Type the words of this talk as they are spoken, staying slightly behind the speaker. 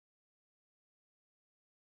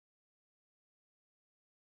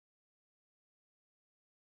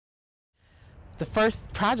The first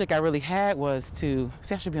project I really had was to,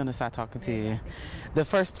 see, I should be on the side talking to you. The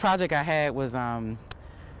first project I had was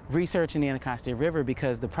researching the Anacostia River,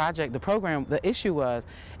 because the issue was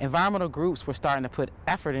environmental groups were starting to put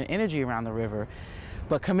effort and energy around the river,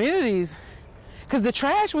 but communities, because the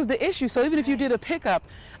trash was the issue, so even if you did a pickup,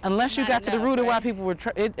 unless you got to the root of why people were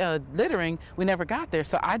littering, we never got there.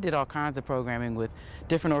 So I did all kinds of programming with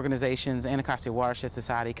different organizations, Anacostia Watershed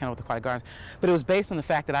Society, Kenilworth Aquatic Gardens, but it was based on the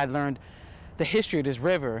fact that I'd learned the history of this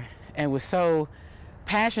river and was so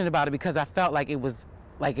passionate about it because I felt like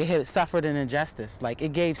it had suffered an injustice. Like,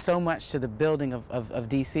 it gave so much to the building of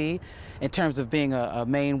DC in terms of being a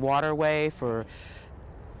main waterway for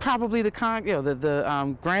probably the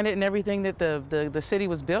granite and everything that the city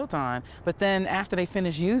was built on. But then after they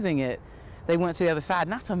finished using it, they went to the other side,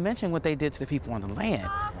 not to mention what they did to the people on the land.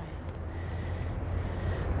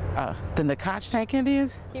 The Nacotchtank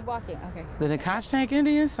Indians? Keep walking, okay. The Nacotchtank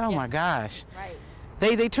Indians? Oh, yes. My gosh.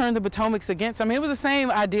 Right. They turned the Potomacs against, I mean, it was the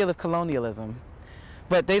same ideal of colonialism,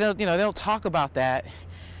 but they don't, they don't talk about that.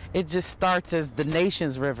 It just starts as the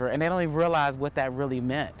nation's river, and they don't even realize what that really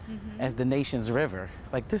meant as the nation's river.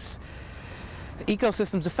 Like, this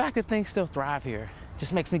ecosystems, the fact that things still thrive here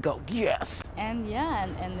just makes me go, yes. And yeah,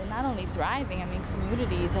 and they're not only thriving, I mean,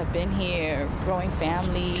 communities have been here, growing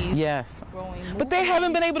families. Yes. Growing movements. But they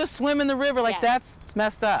haven't been able to swim in the river. Like, that's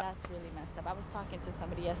messed up. That's really messed up. I was talking to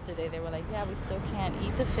somebody yesterday. They were like, yeah, we still can't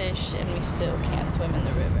eat the fish and we still can't swim in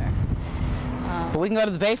the river. But we can go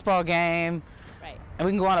to the baseball game. Right. And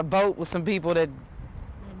we can go on a boat with some people that,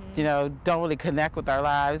 don't really connect with our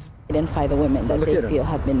lives. Identify the women that they feel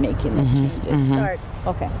have been making those changes. Start.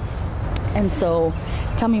 Okay. And so,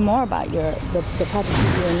 tell me more about the project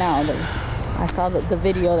you're doing now. I saw the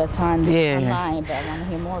video that's online, but I want to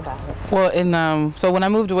hear more about it. Well, so when I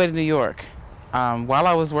moved away to New York, while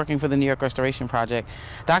I was working for the New York Restoration Project,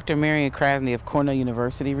 Dr. Marion Krasny of Cornell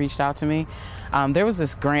University reached out to me. There was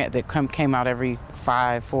this grant that came out every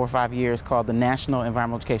 4 or 5 years called the National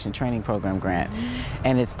Environmental Education Training Program Grant.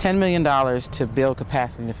 And it's $10 million to build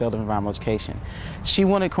capacity in the field of environmental education. She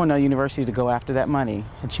wanted Cornell University to go after that money,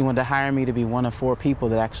 and she wanted to hire me to be one of 4 people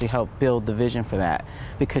that actually helped build the vision for that,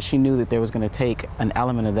 because she knew that there was going to take an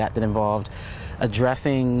element of that involved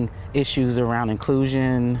addressing issues around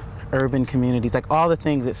inclusion, urban communities, like all the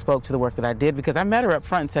things that spoke to the work that I did, because I met her up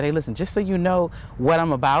front and said, hey, listen, just so you know what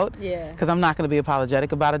I'm about, because I'm not going to be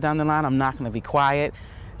apologetic about it down the line. I'm not going to be quiet.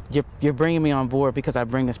 You're bringing me on board because I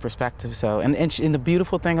bring this perspective. So, and the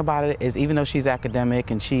beautiful thing about it is, even though she's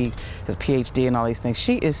academic and she has a PhD and all these things,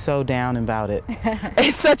 she is so down about it.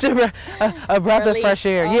 It's such a breath of fresh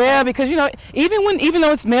air. Yeah, because even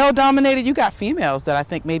though it's male dominated, you got females that I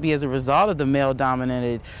think maybe as a result of the male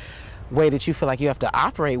dominated way that you feel like you have to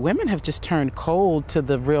operate, women have just turned cold to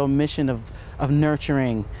the real mission of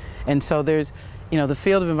nurturing. And so there's, the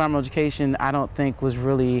field of environmental education, I don't think was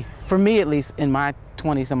really, for me at least, in my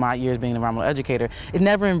 20-some odd years being an environmental educator, it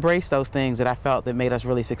never embraced those things that I felt that made us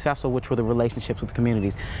really successful, which were the relationships with the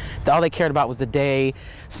communities. All they cared about was the day,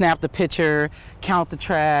 snap the picture, count the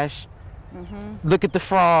trash, look at the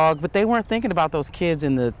frog, but they weren't thinking about those kids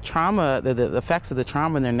and the trauma, the effects of the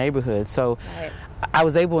trauma in their neighborhood. So I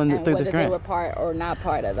was able, through this grant, they were part or not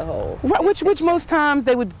part of the whole. Right, which most times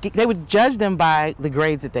they would judge them by the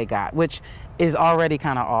grades that they got, which is already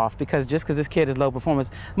kind of off, because just because this kid is low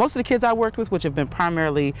performance, most of the kids I worked with, which have been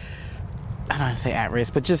primarily, I don't want to say at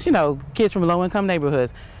risk, but just kids from low income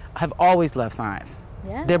neighborhoods, have always loved science.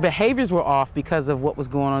 Yeah. Their behaviors were off because of what was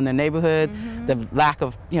going on in their neighborhood, the lack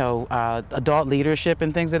of adult leadership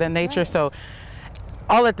and things of that nature. Right. So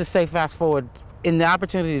all that to say, fast forward, in the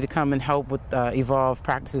opportunity to come and help with evolve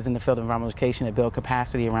practices in the field of environmental education that build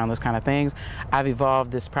capacity around those kind of things, I've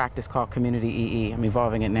evolved this practice called Community EE. I'm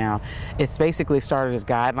evolving it now. It's basically started as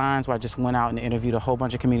guidelines, where I just went out and interviewed a whole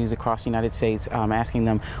bunch of communities across the United States, asking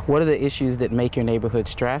them, what are the issues that make your neighborhood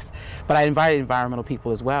stressed? But I invited environmental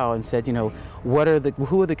people as well and said, who are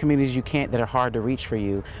the communities that are hard to reach for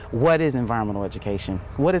you? What is environmental education?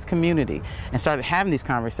 What is community? And started having these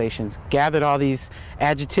conversations, gathered all these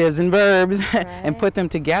adjectives and verbs, and put them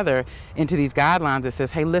together into these guidelines that says,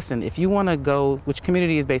 hey, listen, if you want to go, which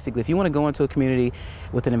community is basically, if you want to go into a community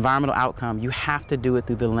with an environmental outcome, you have to do it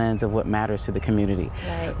through the lens of what matters to the community.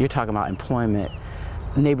 Right. You're talking about employment,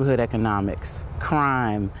 neighborhood economics,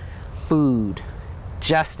 crime, food,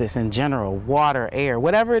 justice in general, water, air,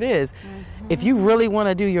 whatever it is. If you really want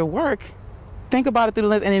to do your work, think about it through the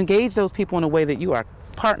lens and engage those people in a way that you are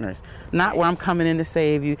partners, not where I'm coming in to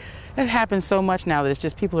save you. It happens so much now that it's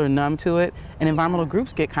just people are numb to it, and environmental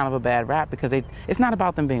groups get kind of a bad rap because it's not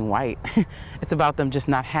about them being white. It's about them just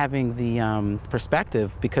not having the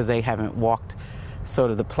perspective because they haven't walked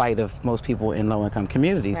sort of the plight of most people in low-income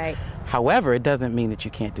communities. Right. However, it doesn't mean that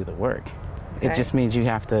you can't do the work. It just means you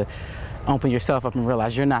have to open yourself up and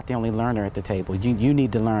realize you're not the only learner at the table. You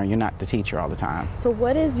need to learn. You're not the teacher all the time. So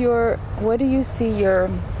what do you see your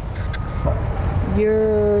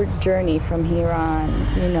journey from here on,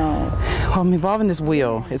 you know? Well, I'm involved in this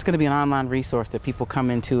wheel. It's going to be an online resource that people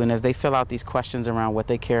come into, and as they fill out these questions around what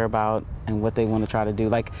they care about and what they want to try to do,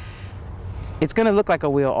 like, it's going to look like a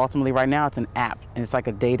wheel ultimately. Right now it's an app, and it's like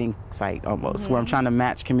a dating site almost, where I'm trying to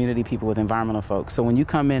match community people with environmental folks. So when you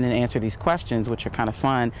come in and answer these questions, which are kind of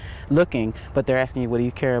fun looking, but they're asking you, what do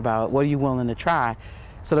you care about? What are you willing to try?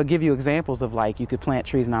 So they'll give you examples of, like, you could plant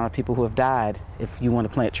trees in honor of people who have died if you want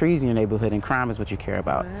to plant trees in your neighborhood, and crime is what you care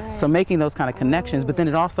about. Right. So making those kind of connections, but then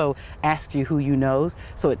it also asks you who you know.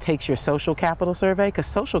 So it takes your social capital survey, because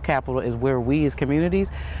social capital is where we as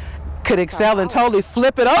communities could excel and totally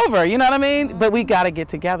flip it over, you know what I mean? But we got to get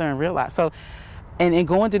together and realize. So, and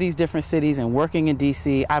going to these different cities and working in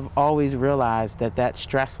DC, I've always realized that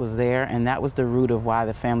stress was there, and that was the root of why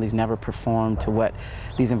the families never performed to what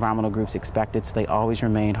these environmental groups expected, so they always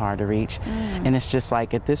remained hard to reach. And it's just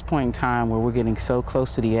like, at this point in time where we're getting so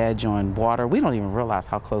close to the edge on water, we don't even realize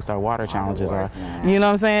how close our water challenges are. You know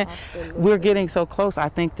what I'm saying? Absolutely. We're getting so close. I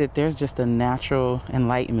think that there's just a natural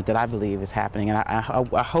enlightenment that I believe is happening, and I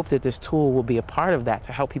hope that this tool will be a part of that,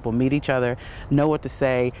 to help people meet each other, know what to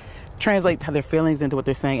say, translate their feelings into what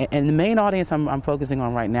they're saying. And the main audience I'm focusing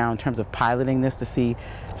on right now in terms of piloting this, to see,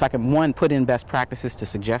 so I can, one, put in best practices to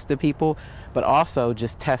suggest to people, but also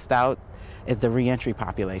just test out, is the reentry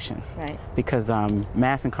population. Right. Because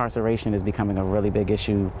mass incarceration is becoming a really big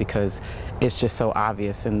issue, because it's just so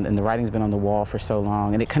obvious, and the writing's been on the wall for so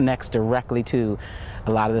long, and it connects directly to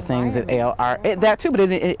a lot of the things that are that too, but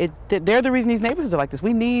they're the reason these neighborhoods are like this.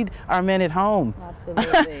 We need our men at home.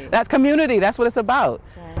 Absolutely. That's community. That's what it's about.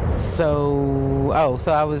 That's right. So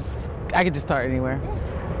I could just start anywhere.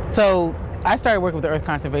 So I started working with the Earth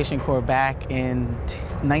Conservation Corps back in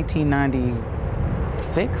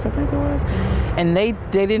 1996, I think it was, and they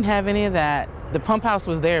didn't have any of that. The pump house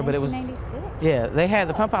was there, but it was, they had,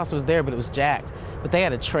 the pump house was there, but it was jacked. But they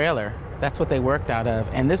had a trailer. That's what they worked out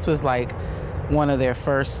of, and this was like one of their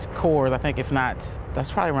first cores, I think, if not, that's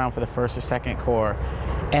probably around for the first or second core.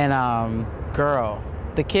 And girl,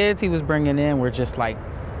 the kids he was bringing in were just like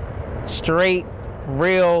straight,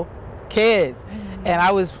 real kids. And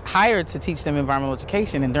I was hired to teach them environmental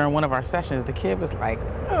education, and during one of our sessions, the kid was like,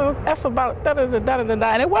 oh, F about da-da-da-da-da-da,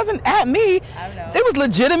 and it wasn't at me. It was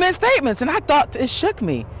legitimate statements, and I thought it shook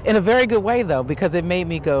me in a very good way, though, because it made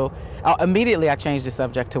me go, immediately I changed the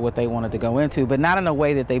subject to what they wanted to go into, but not in a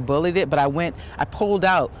way that they bullied it, but I pulled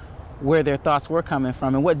out where their thoughts were coming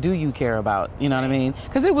from, and what do you care about, you know what I mean?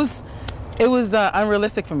 Because it was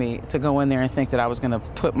unrealistic for me to go in there and think that I was going to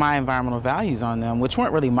put my environmental values on them, which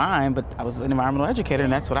weren't really mine, but I was an environmental educator,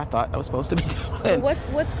 and that's what I thought I was supposed to be doing. So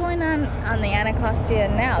what's going on the Anacostia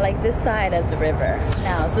now, like this side of the river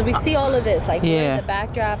now? So we see all of this, like we're in the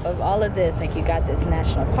backdrop of all of this, like you got this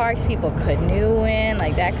national parks, people canoeing,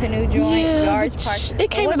 like that canoe joint, large parks. It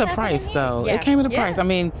came at a price, though. It came at a price. I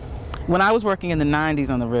mean, when I was working in the 90s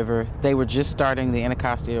on the river, they were just starting the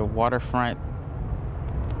Anacostia Waterfront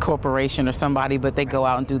Corporation or somebody, but they go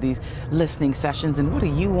out and do these listening sessions, and what do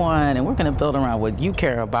you want, and we're going to build around what you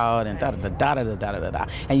care about, and da-da-da-da-da-da-da-da,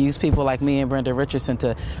 and use people like me and Brenda Richardson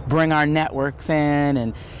to bring our networks in.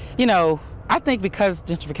 And you know, I think because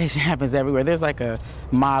gentrification happens everywhere, there's like a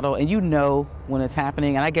model, and you know when it's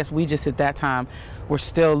happening, and I guess we just at that time were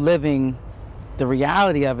still living the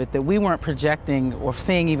reality of it, that we weren't projecting or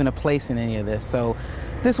seeing even a place in any of this. So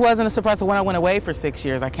this wasn't a surprise. So when I went away for 6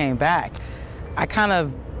 years, I came back. I kind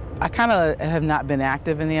of have not been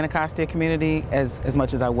active in the Anacostia community as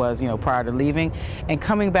much as I was, you know, prior to leaving. And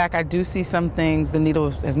coming back, I do see some things, the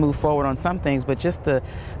needle has moved forward on some things, but just the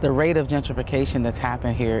rate of gentrification that's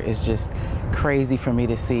happened here is just crazy for me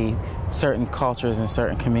to see certain cultures and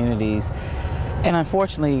certain communities. And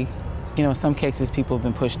unfortunately, you know, in some cases people have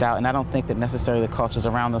been pushed out, and I don't think that necessarily the cultures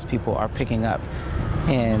around those people are picking up.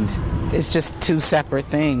 And it's just two separate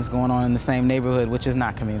things going on in the same neighborhood, which is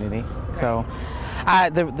not community. So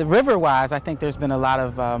the river-wise, I think there's been a lot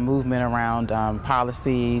of movement around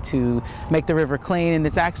policy to make the river clean, and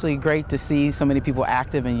it's actually great to see so many people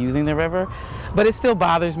active in using the river. But it still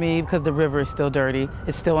bothers me because the river is still dirty.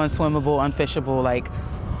 It's still unswimmable, unfishable,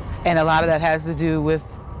 and a lot of that has to do with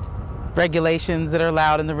regulations that are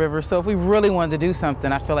allowed in the river. So if we really wanted to do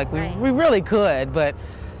something, I feel like we really could, but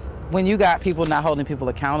when you got people not holding people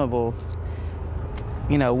accountable,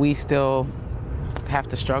 you know, we still have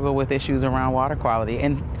to struggle with issues around water quality,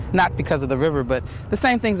 and not because of the river, but the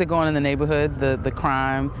same things that go on in the neighborhood, the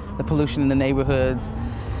crime, the pollution in the neighborhoods.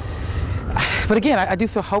 But again, I do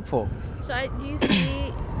feel hopeful. So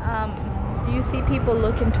do you see people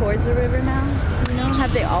looking towards the river now? You know,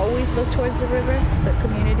 have they always looked towards the river, the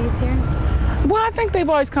communities here? Well, I think they've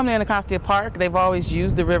always come to Anacostia Park. They've always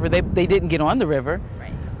used the river. They didn't get on the river,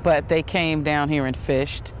 right, but they came down here and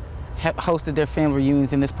fished, hosted their family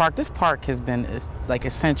reunions in this park. This park has been like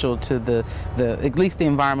essential to the at least the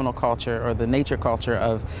environmental culture or the nature culture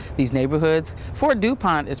of these neighborhoods. Fort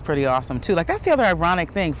DuPont is pretty awesome too. Like, that's the other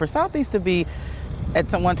ironic thing. For Southeast to be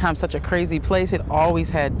at one time such a crazy place, it always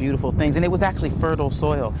had beautiful things, and it was actually fertile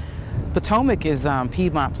soil. Potomac is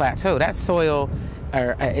Piedmont Plateau. That soil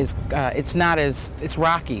it's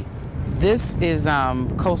rocky. This is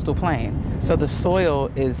coastal plain, so the soil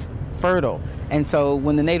is fertile. And so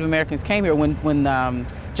when the Native Americans came here, when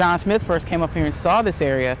John Smith first came up here and saw this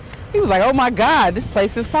area, he was like, oh my God, this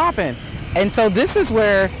place is popping. And so this is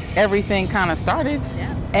where everything kind of started.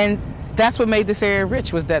 Yeah. And that's what made this area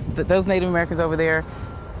rich, was that those Native Americans over there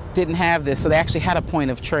didn't have this, so they actually had a point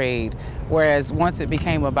of trade. Whereas once it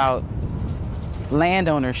became about land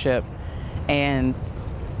ownership and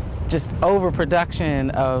just overproduction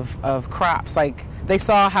of crops, like, they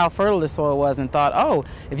saw how fertile the soil was and thought, oh,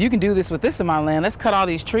 if you can do this with this amount of land, let's cut all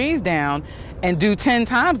these trees down and do 10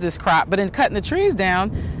 times this crop. But in cutting the trees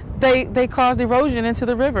down, they caused erosion into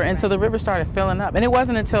the river, and so the river started filling up. And it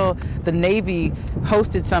wasn't until the Navy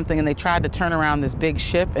hosted something and they tried to turn around this big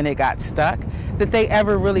ship and it got stuck that they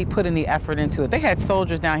ever really put any effort into it. They had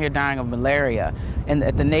soldiers down here dying of malaria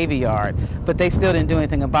at the Navy Yard, but they still didn't do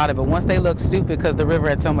anything about it. But once they looked stupid because the river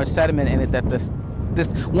had so much sediment in it that this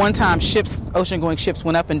one time ocean-going ships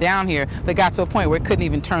went up and down here, they got to a point where it couldn't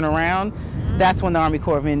even turn around. That's when the Army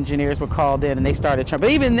Corps of Engineers were called in and they started trying.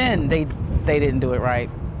 But even then, they didn't do it right.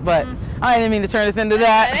 But I didn't mean to turn this into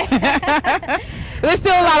that. There's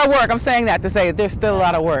still a lot of work. I'm saying that to say there's still a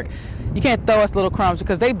lot of work. You can't throw us little crumbs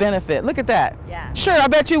because they benefit. Look at that. Yeah. Sure, I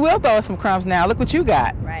bet you will throw us some crumbs now. Look what you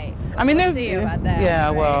got. Right. I mean, we'll see about that. Yeah,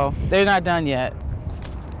 right? Well, they're not done yet.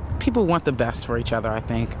 People want the best for each other, I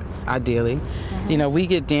think, ideally. You know, we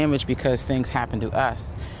get damaged because things happen to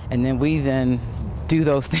us, and then we do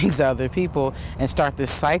those things to other people and start this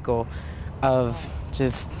cycle of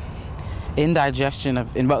just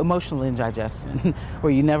emotional indigestion,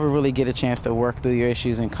 where you never really get a chance to work through your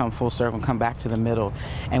issues and come full circle and come back to the middle.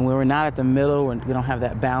 And when we're not at the middle, when we don't have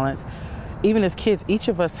that balance, even as kids, each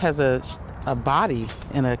of us has a body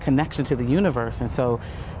and a connection to the universe. And so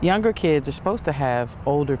younger kids are supposed to have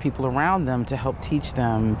older people around them to help teach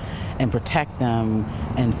them and protect them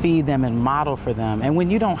and feed them and model for them. And when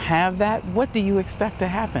you don't have that, what do you expect to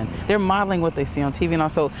happen? They're modeling what they see on TV. And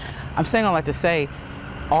also, I'm saying all that to say,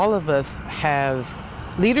 all of us have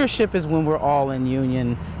leadership is when we're all in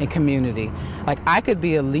union and community. Like, I could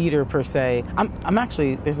be a leader per se. I'm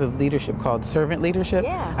actually, there's a leadership called servant leadership.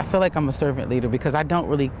 Yeah. I feel like I'm a servant leader because I don't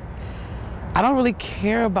really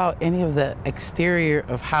care about any of the exterior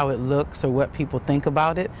of how it looks or what people think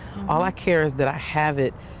about it. All I care is that I have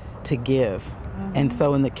it to give. And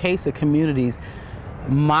so in the case of communities,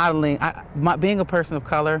 modeling, being a person of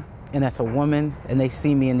color, and that's a woman, and they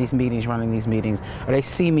see me in these meetings, running these meetings, or they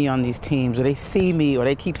see me on these teams, or they see me, or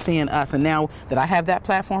they keep seeing us. And now that I have that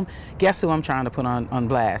platform, guess who I'm trying to put on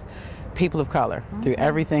blast? People of color, through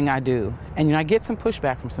everything I do. And you know, I get some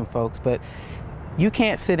pushback from some folks, but you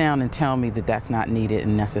can't sit down and tell me that that's not needed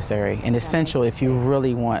and necessary and essential if you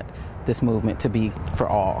really want this movement to be for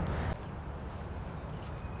all.